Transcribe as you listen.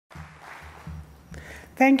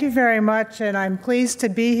Thank you very much, and I'm pleased to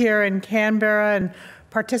be here in Canberra and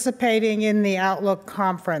participating in the Outlook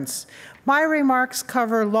conference. My remarks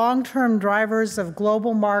cover long-term drivers of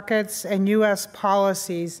global markets and U.S.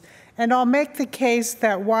 policies, and I'll make the case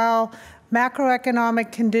that while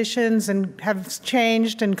macroeconomic conditions have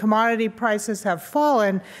changed and commodity prices have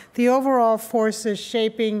fallen, the overall forces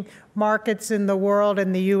shaping markets in the world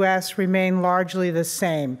and the U.S. remain largely the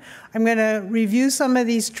same. I'm going to review some of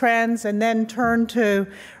these trends and then turn to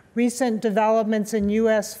recent developments in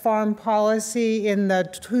U.S. farm policy in the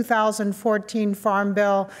 2014 Farm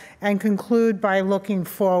Bill and conclude by looking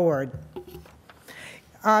forward.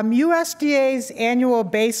 USDA's annual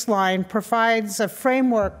baseline provides a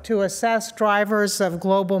framework to assess drivers of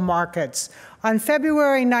global markets. On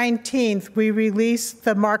February 19th, we released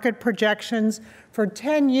the market projections for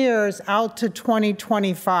 10 years out to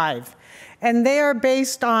 2025. And they are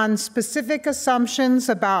based on specific assumptions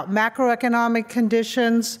about macroeconomic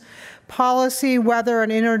conditions, policy, weather,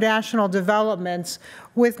 and international developments,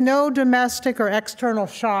 with no domestic or external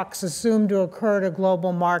shocks assumed to occur to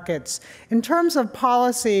global markets. In terms of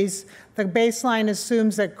policies, the baseline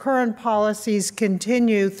assumes that current policies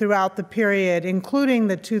continue throughout the period, including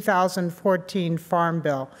the 2014 Farm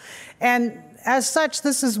Bill. And as such,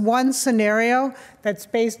 this is one scenario that's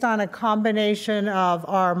based on a combination of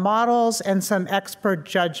our models and some expert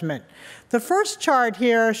judgment. The first chart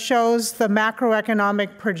here shows the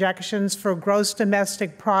macroeconomic projections for gross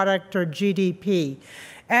domestic product, or GDP.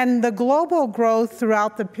 And the global growth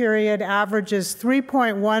throughout the period averages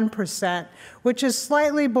 3.1%, which is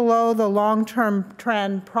slightly below the long-term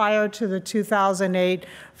trend prior to the 2008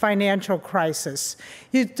 financial crisis.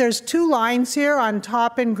 There's two lines here. On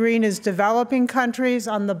top in green is developing countries,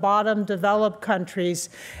 on the bottom developed countries.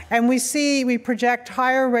 And we project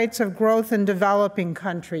higher rates of growth in developing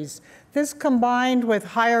countries. This, combined with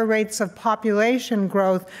higher rates of population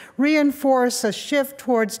growth, reinforce a shift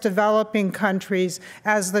towards developing countries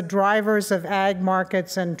as the drivers of ag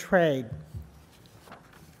markets and trade.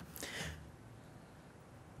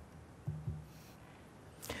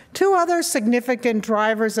 Two other significant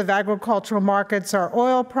drivers of agricultural markets are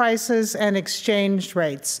oil prices and exchange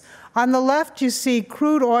rates. On the left, you see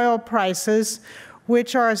crude oil prices,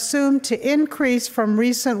 which are assumed to increase from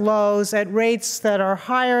recent lows at rates that are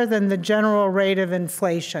higher than the general rate of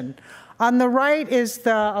inflation. On the right is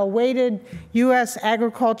the awaited U.S.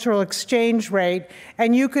 agricultural exchange rate,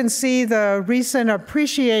 and you can see the recent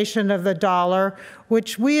appreciation of the dollar,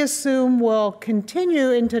 which we assume will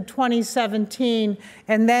continue into 2017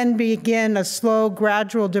 and then begin a slow,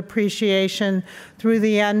 gradual depreciation through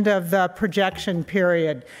the end of the projection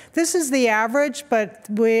period. This is the average, but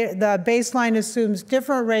the baseline assumes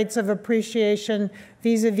different rates of appreciation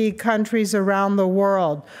vis-a-vis countries around the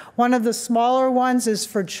world. One of the smaller ones is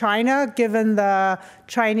for China, given the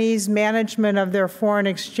Chinese management of their foreign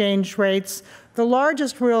exchange rates. The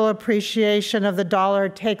largest real appreciation of the dollar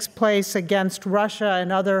takes place against Russia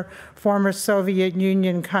and other former Soviet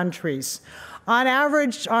Union countries. On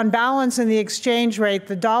average, on balance in the exchange rate,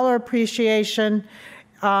 the dollar appreciation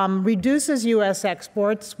reduces U.S.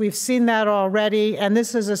 exports. We've seen that already, and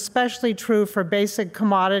this is especially true for basic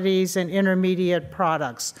commodities and intermediate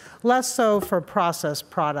products, less so for processed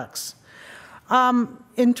products.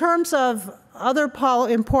 In terms of other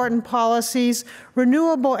important policies,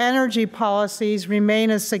 renewable energy policies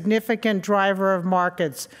remain a significant driver of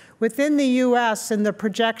markets. Within the U.S., in the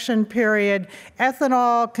projection period,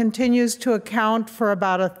 ethanol continues to account for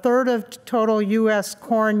about a third of total U.S.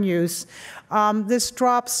 corn use. This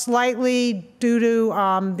drops slightly due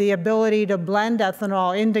to the ability to blend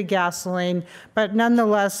ethanol into gasoline, but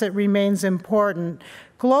nonetheless, it remains important.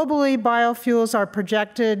 Globally, biofuels are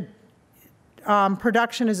projected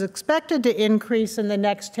production is expected to increase in the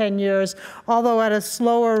next 10 years, although at a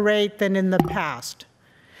slower rate than in the past.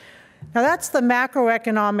 Now, that's the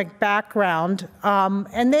macroeconomic background,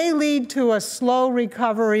 and they lead to a slow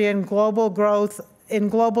recovery in global growth, in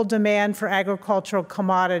global demand for agricultural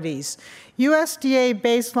commodities. USDA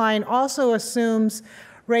baseline also assumes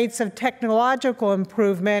rates of technological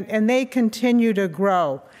improvement, and they continue to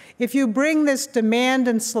grow. If you bring this demand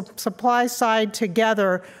and supply side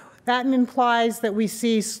together, that implies that we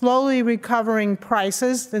see slowly recovering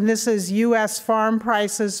prices, and this is U.S. farm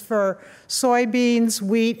prices for soybeans,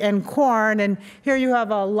 wheat, and corn. And here you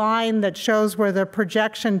have a line that shows where the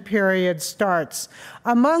projection period starts.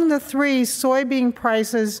 Among the three, soybean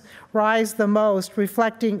prices rise the most,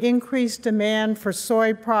 reflecting increased demand for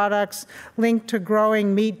soy products linked to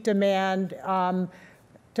growing meat demand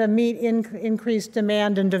to meet increased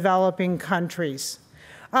demand in developing countries.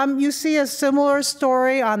 You see a similar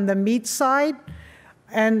story on the meat side.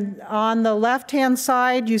 And on the left-hand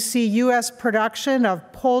side, you see U.S. production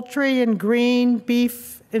of poultry in green,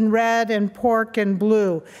 beef in red, and pork in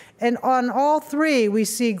blue. And on all three, we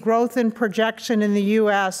see growth in projection in the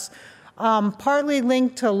U.S., partly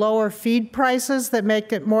linked to lower feed prices that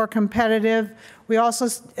make it more competitive. We also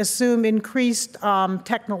assume increased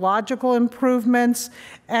technological improvements,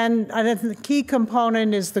 and the key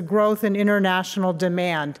component is the growth in international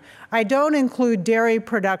demand. I don't include dairy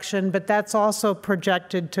production, but that's also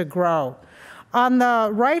projected to grow. On the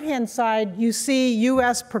right-hand side, you see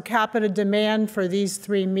U.S. per capita demand for these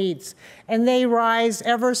three meats, and they rise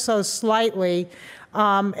ever so slightly.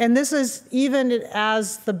 And this is even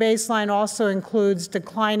as the baseline also includes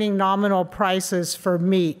declining nominal prices for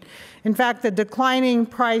meat. In fact, the declining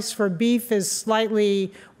price for beef is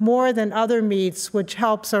slightly more than other meats, which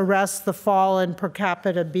helps arrest the fall in per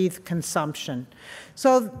capita beef consumption.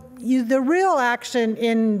 So the real action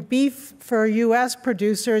in beef for U.S.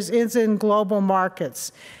 producers is in global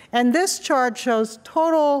markets. And this chart shows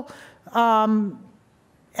total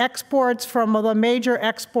exports from the major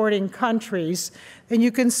exporting countries. And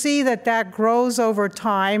you can see that that grows over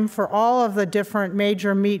time for all of the different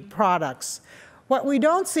major meat products. What we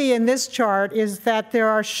don't see in this chart is that there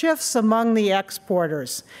are shifts among the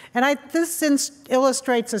exporters. And this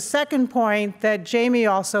illustrates a second point that Jamie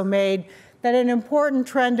also made, that an important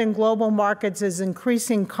trend in global markets is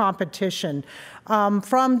increasing competition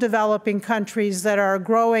from developing countries that are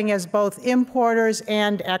growing as both importers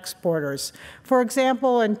and exporters. For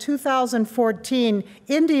example, in 2014,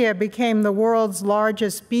 India became the world's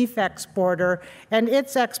largest beef exporter, and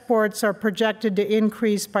its exports are projected to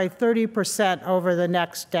increase by 30% over the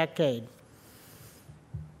next decade.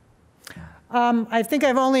 I think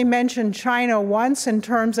I've only mentioned China once in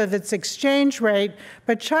terms of its exchange rate,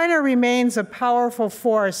 but China remains a powerful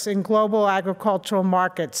force in global agricultural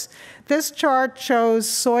markets. This chart shows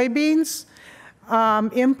soybeans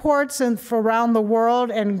imports around the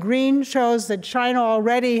world, and green shows that China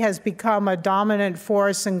already has become a dominant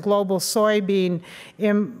force in global soybean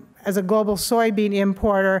as a global soybean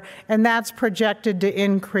importer, and that's projected to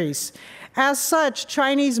increase. As such,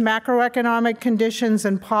 Chinese macroeconomic conditions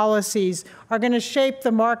and policies are going to shape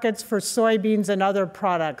the markets for soybeans and other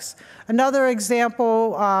products. Another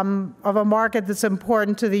example of a market that's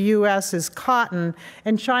important to the U.S. is cotton,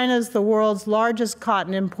 and China is the world's largest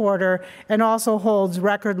cotton importer and also holds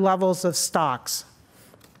record levels of stocks.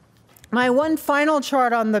 My one final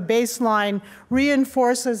chart on the baseline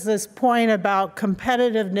reinforces this point about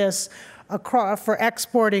competitiveness for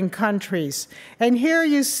exporting countries. And here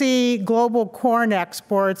you see global corn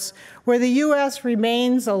exports, where the U.S.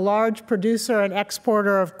 remains a large producer and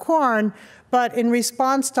exporter of corn, but in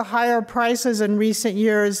response to higher prices in recent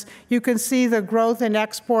years, you can see the growth in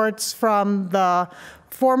exports from the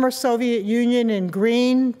former Soviet Union in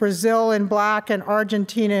green, Brazil in black, and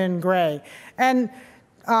Argentina in gray. And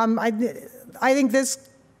I think this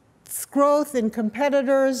growth in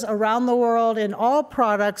competitors around the world in all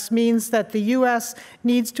products means that the U.S.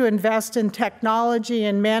 needs to invest in technology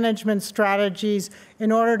and management strategies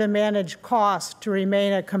in order to manage costs to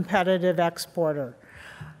remain a competitive exporter.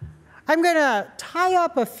 I'm going to tie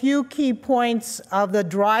up a few key points of the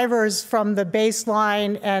drivers from the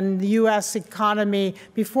baseline and the U.S. economy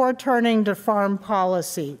before turning to farm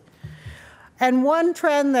policy. And one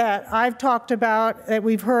trend that I've talked about, that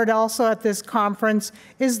we've heard also at this conference,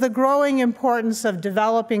 is the growing importance of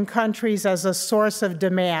developing countries as a source of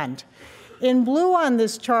demand. In blue on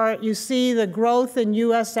this chart, you see the growth in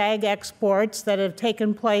U.S. ag exports that have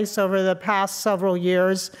taken place over the past several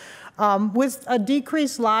years, with a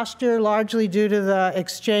decrease last year largely due to the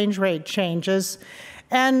exchange rate changes.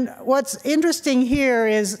 And what's interesting here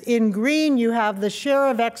is in green, you have the share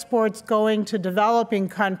of exports going to developing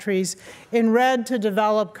countries, in red to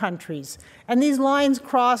developed countries. And these lines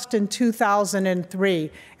crossed in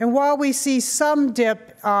 2003. And while we see some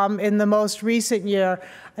dip in the most recent year,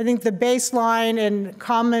 I think the baseline and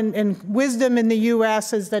common wisdom in the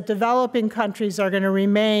U.S. is that developing countries are going to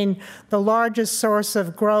remain the largest source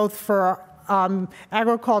of growth for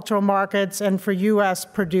agricultural markets and for U.S.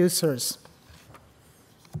 producers.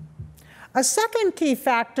 A second key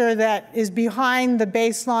factor that is behind the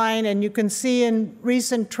baseline, and you can see in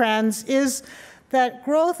recent trends, is that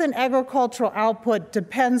growth in agricultural output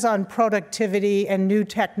depends on productivity and new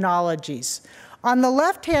technologies. On the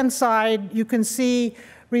left-hand side, you can see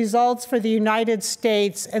results for the United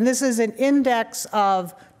States, and this is an index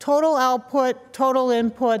of total output, total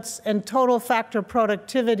inputs, and total factor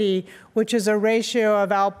productivity, which is a ratio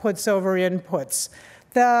of outputs over inputs.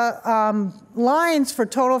 The lines for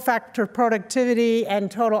total factor productivity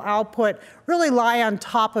and total output really lie on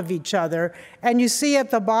top of each other. And you see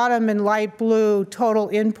at the bottom in light blue total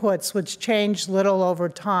inputs, which change little over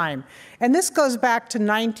time. And this goes back to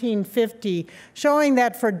 1950, showing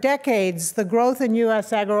that for decades, the growth in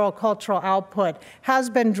U.S. agricultural output has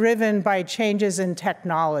been driven by changes in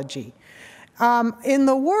technology. In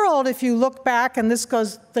the world, if you look back, and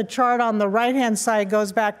the chart on the right-hand side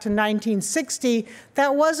goes back to 1960,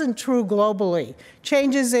 that wasn't true globally.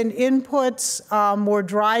 Changes in inputs were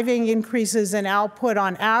driving increases in output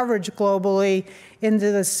on average globally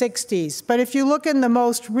into the 60s. But if you look in the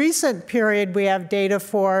most recent period we have data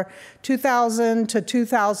for, 2000 to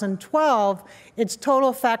 2012, it's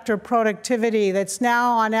total factor productivity that's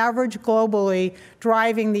now on average globally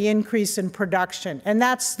driving the increase in production. And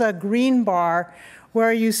that's the green bar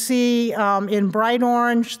where you see in bright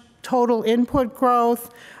orange total input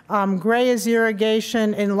growth, gray is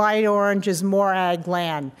irrigation, and light orange is more ag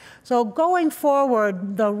land. So going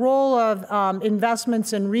forward, the role of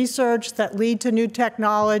investments in research that lead to new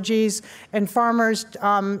technologies and farmers'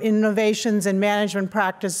 innovations and management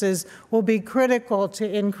practices will be critical to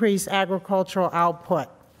increase agricultural output.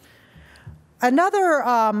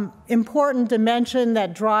 Another important dimension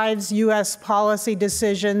that drives U.S. policy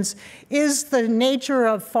decisions is the nature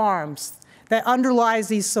of farms that underlies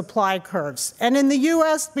these supply curves. And in the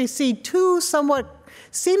U.S., we see two somewhat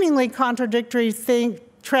seemingly contradictory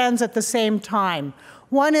trends at the same time.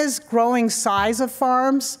 One is growing size of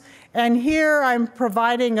farms, and here I'm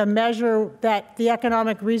providing a measure that the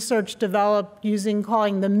economic research developed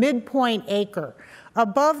calling the midpoint acre.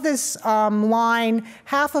 Above this line,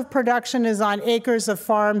 half of production is on acres of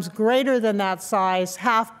farms greater than that size,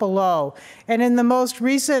 half below. And in the most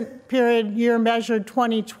recent period, year measured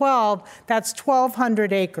 2012, that's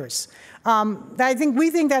 1,200 acres. We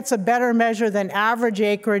think that's a better measure than average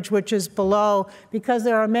acreage, which is below, because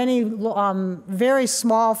there are many very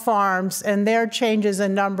small farms, and their changes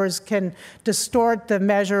in numbers can distort the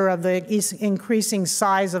measure of the increasing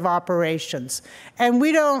size of operations. And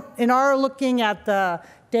we don't, in our looking at the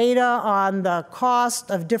data on the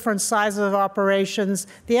cost of different sizes of operations,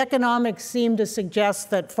 the economics seem to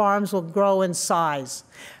suggest that farms will grow in size.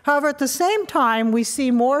 However, at the same time, we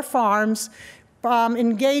see more farms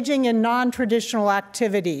engaging in non-traditional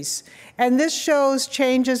activities. And this shows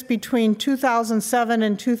changes between 2007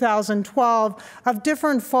 and 2012 of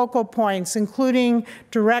different focal points, including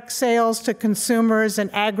direct sales to consumers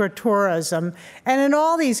and agritourism. And in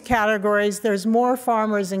all these categories, there's more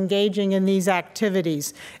farmers engaging in these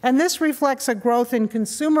activities. And this reflects a growth in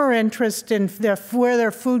consumer interest in where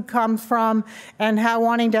their food comes from and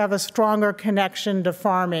wanting to have a stronger connection to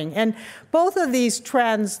farming. And both of these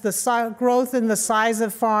trends, the growth in the size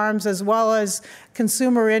of farms as well as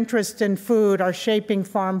consumer interest in food, are shaping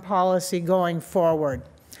farm policy going forward.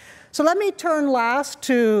 So let me turn last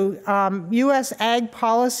to U.S. ag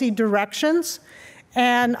policy directions.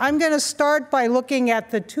 And I'm going to start by looking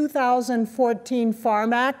at the 2014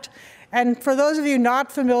 Farm Act. And for those of you not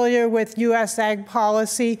familiar with U.S. ag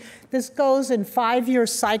policy, this goes in 5-year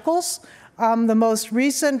cycles. The most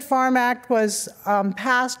recent Farm Act was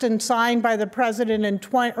passed and signed by the President in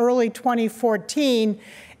early 2014.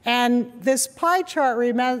 And this pie chart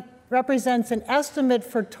represents an estimate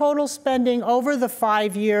for total spending over the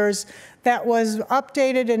 5 years that was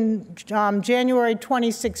updated in January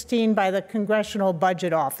 2016 by the Congressional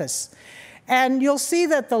Budget Office. And you'll see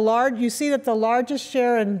that the largest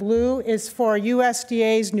share in blue is for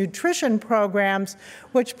USDA's nutrition programs,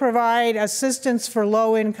 which provide assistance for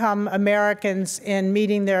low-income Americans in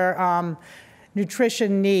meeting their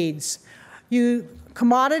nutrition needs.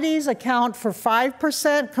 Commodities account for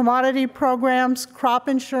 5%, commodity programs, crop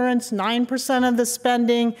insurance 9% of the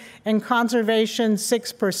spending, and conservation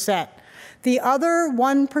 6%. The other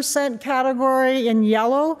 1% category in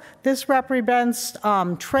yellow, this represents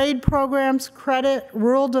trade programs, credit,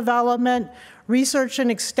 rural development, research and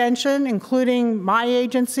extension, including my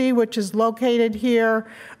agency, which is located here,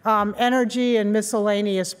 energy and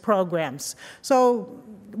miscellaneous programs. So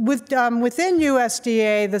within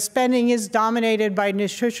USDA, the spending is dominated by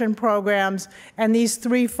nutrition programs, and these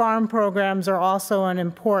 3 farm programs are also an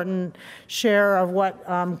important share of what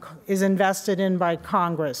is invested in by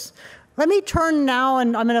Congress. Let me turn now,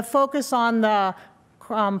 and I'm going to focus on the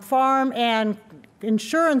farm and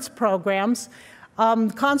insurance programs.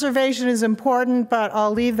 Conservation is important, but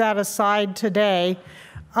I'll leave that aside today.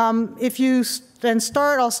 I'll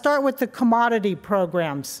start with the commodity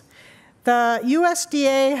programs. The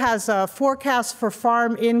USDA has a forecast for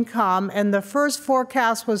farm income, and the first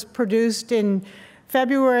forecast was produced in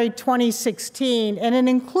February 2016, and it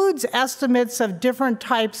includes estimates of different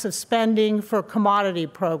types of spending for commodity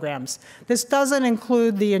programs. This doesn't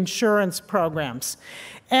include the insurance programs.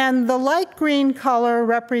 And the light green color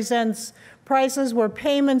represents prices where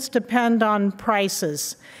payments depend on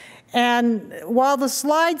prices. And while the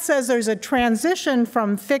slide says there's a transition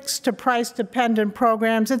from fixed to price-dependent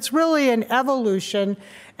programs, it's really an evolution,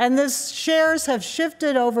 and this shares have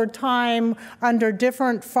shifted over time under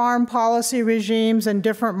different farm policy regimes and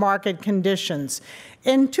different market conditions.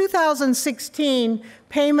 In 2016,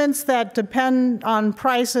 payments that depend on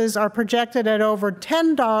prices are projected at over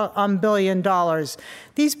 $10 billion.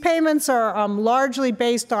 These payments are largely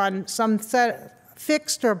based on some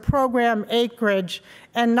fixed or program acreage,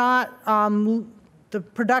 and not the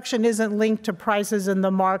production isn't linked to prices in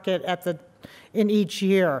the market in each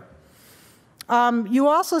year. You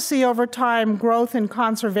also see over time growth in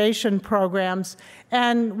conservation programs,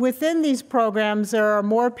 and within these programs there are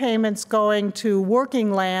more payments going to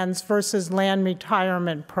working lands versus land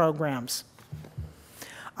retirement programs.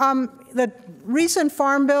 The recent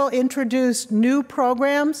Farm Bill introduced new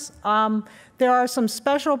programs. There are some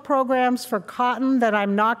special programs for cotton that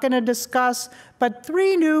I'm not going to discuss, but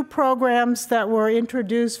 3 new programs that were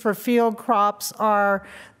introduced for field crops are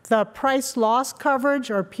the Price Loss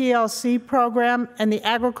Coverage, or PLC program, and the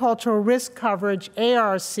Agricultural Risk Coverage,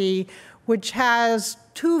 ARC, which has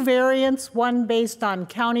 2 variants, one based on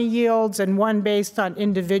county yields and one based on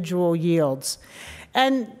individual yields.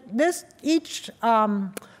 And each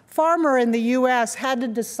farmer in the U.S. had to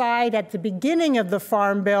decide at the beginning of the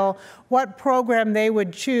Farm Bill what program they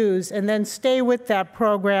would choose and then stay with that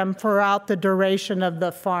program throughout the duration of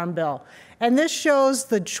the Farm Bill. And this shows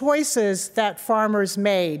the choices that farmers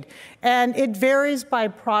made. And it varies by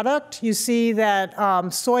product. You see that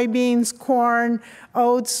soybeans, corn,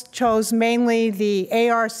 oats chose mainly the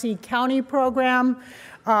ARC County program.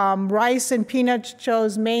 Rice and peanuts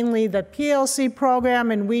chose mainly the PLC program,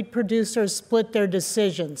 and wheat producers split their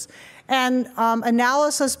decisions. And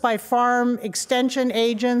analysis by farm extension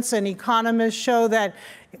agents and economists show that,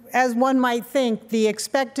 as one might think, the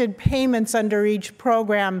expected payments under each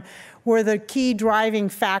program were the key driving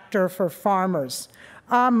factor for farmers.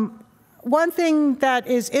 One thing that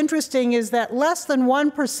is interesting is that less than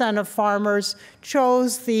 1% of farmers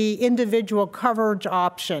chose the individual coverage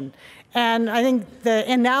option. And I think the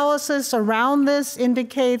analysis around this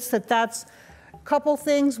indicates that that's a couple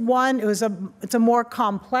things. One, it's a more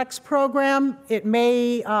complex program. It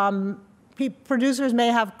may, producers may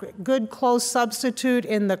have good close substitute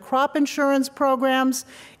in the crop insurance programs.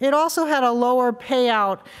 It also had a lower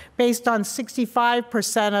payout based on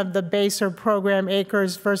 65% of the base or program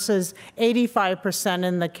acres versus 85%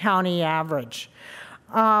 in the county average.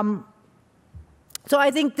 So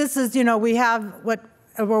I think this is, we have what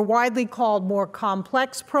were widely called more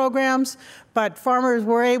complex programs, but farmers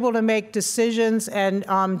were able to make decisions and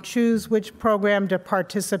choose which program to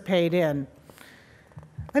participate in.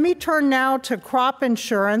 Let me turn now to crop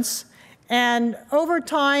insurance. And over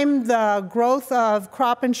time, the growth of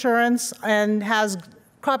crop insurance has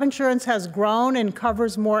grown and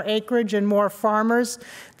covers more acreage and more farmers.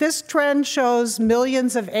 This trend shows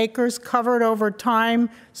millions of acres covered over time,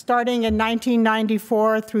 starting in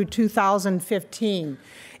 1994 through 2015.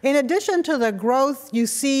 In addition to the growth, you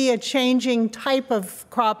see a changing type of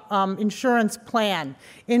crop insurance plan.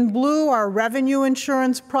 In blue are revenue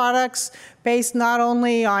insurance products based not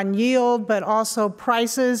only on yield but also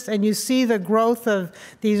prices, and you see the growth of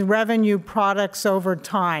these revenue products over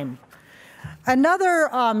time. Another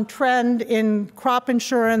trend in crop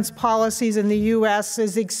insurance policies in the U.S.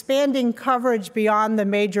 is expanding coverage beyond the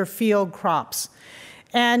major field crops.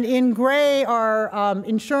 And in gray are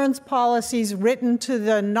insurance policies written to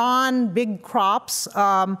the non-big crops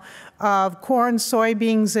of corn,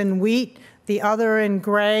 soybeans, and wheat, the other in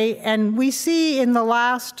gray. And we see in the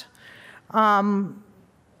last,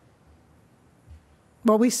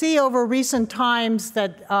 we see over recent times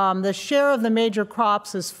that the share of the major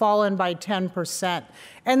crops has fallen by 10%.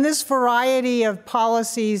 And this variety of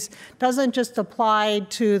policies doesn't just apply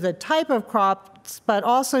to the type of crop, but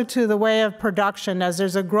also to the way of production, as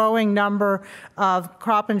there's a growing number of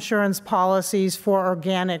crop insurance policies for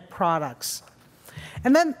organic products.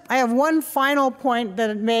 And then I have one final point that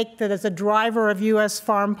I make that is a driver of U.S.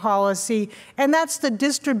 farm policy, and that's the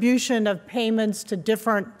distribution of payments to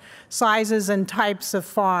different sizes and types of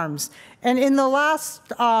farms. And in the last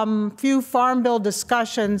few Farm Bill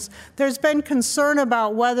discussions, there's been concern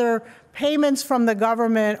about whether payments from the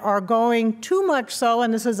government are going too much so,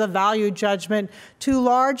 and this is a value judgment, to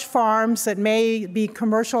large farms that may be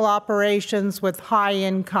commercial operations with high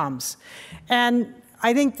incomes. And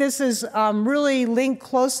I think this is really linked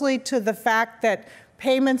closely to the fact that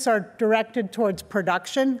payments are directed towards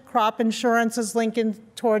production. Crop insurance is linking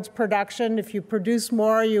towards production. If you produce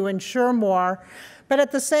more, you insure more. But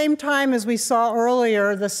at the same time, as we saw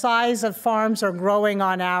earlier, the size of farms are growing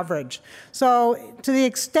on average. So to the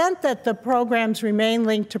extent that the programs remain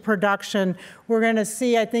linked to production, we're going to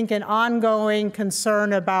see, I think, an ongoing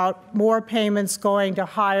concern about more payments going to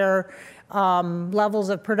higher levels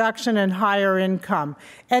of production and higher income.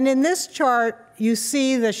 And in this chart, you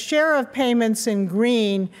see the share of payments in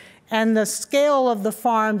green and the scale of the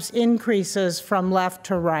farms increases from left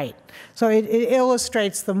to right. So it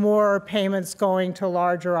illustrates the more payments going to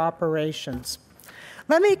larger operations.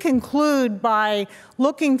 Let me conclude by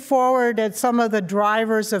looking forward at some of the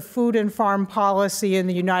drivers of food and farm policy in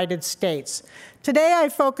the United States. Today I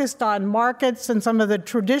focused on markets and some of the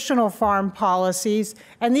traditional farm policies,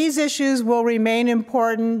 and these issues will remain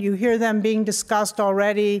important. You hear them being discussed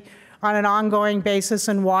already on an ongoing basis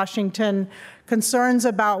in Washington. Concerns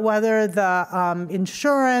about whether the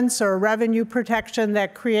insurance or revenue protection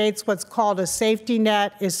that creates what's called a safety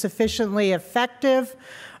net is sufficiently effective.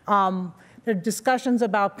 There are discussions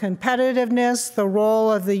about competitiveness, the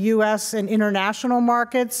role of the U.S. in international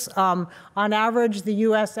markets. On average, the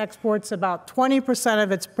U.S. exports about 20%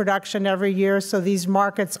 of its production every year, so these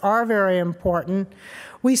markets are very important.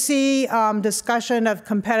 We see discussion of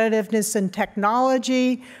competitiveness in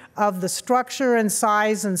technology, of the structure and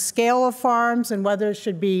size and scale of farms, and whether there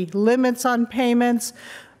should be limits on payments.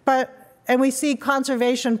 And we see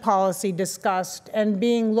conservation policy discussed and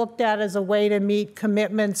being looked at as a way to meet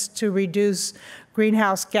commitments to reduce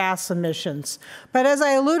greenhouse gas emissions. But as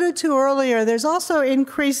I alluded to earlier, there's also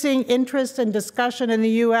increasing interest and discussion in the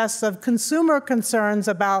U.S. of consumer concerns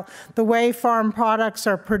about the way farm products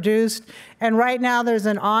are produced. And right now there's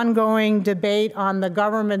an ongoing debate on the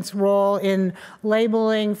government's role in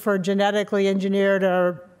labeling for genetically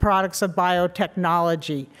engineered products of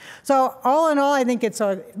biotechnology. So all in all, I think it's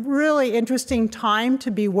a really interesting time to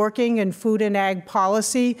be working in food and ag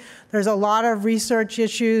policy. There's a lot of research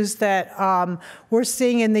issues that we're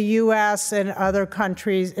seeing in the U.S. and other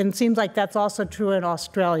countries, and it seems like that's also true in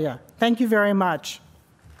Australia. Thank you very much.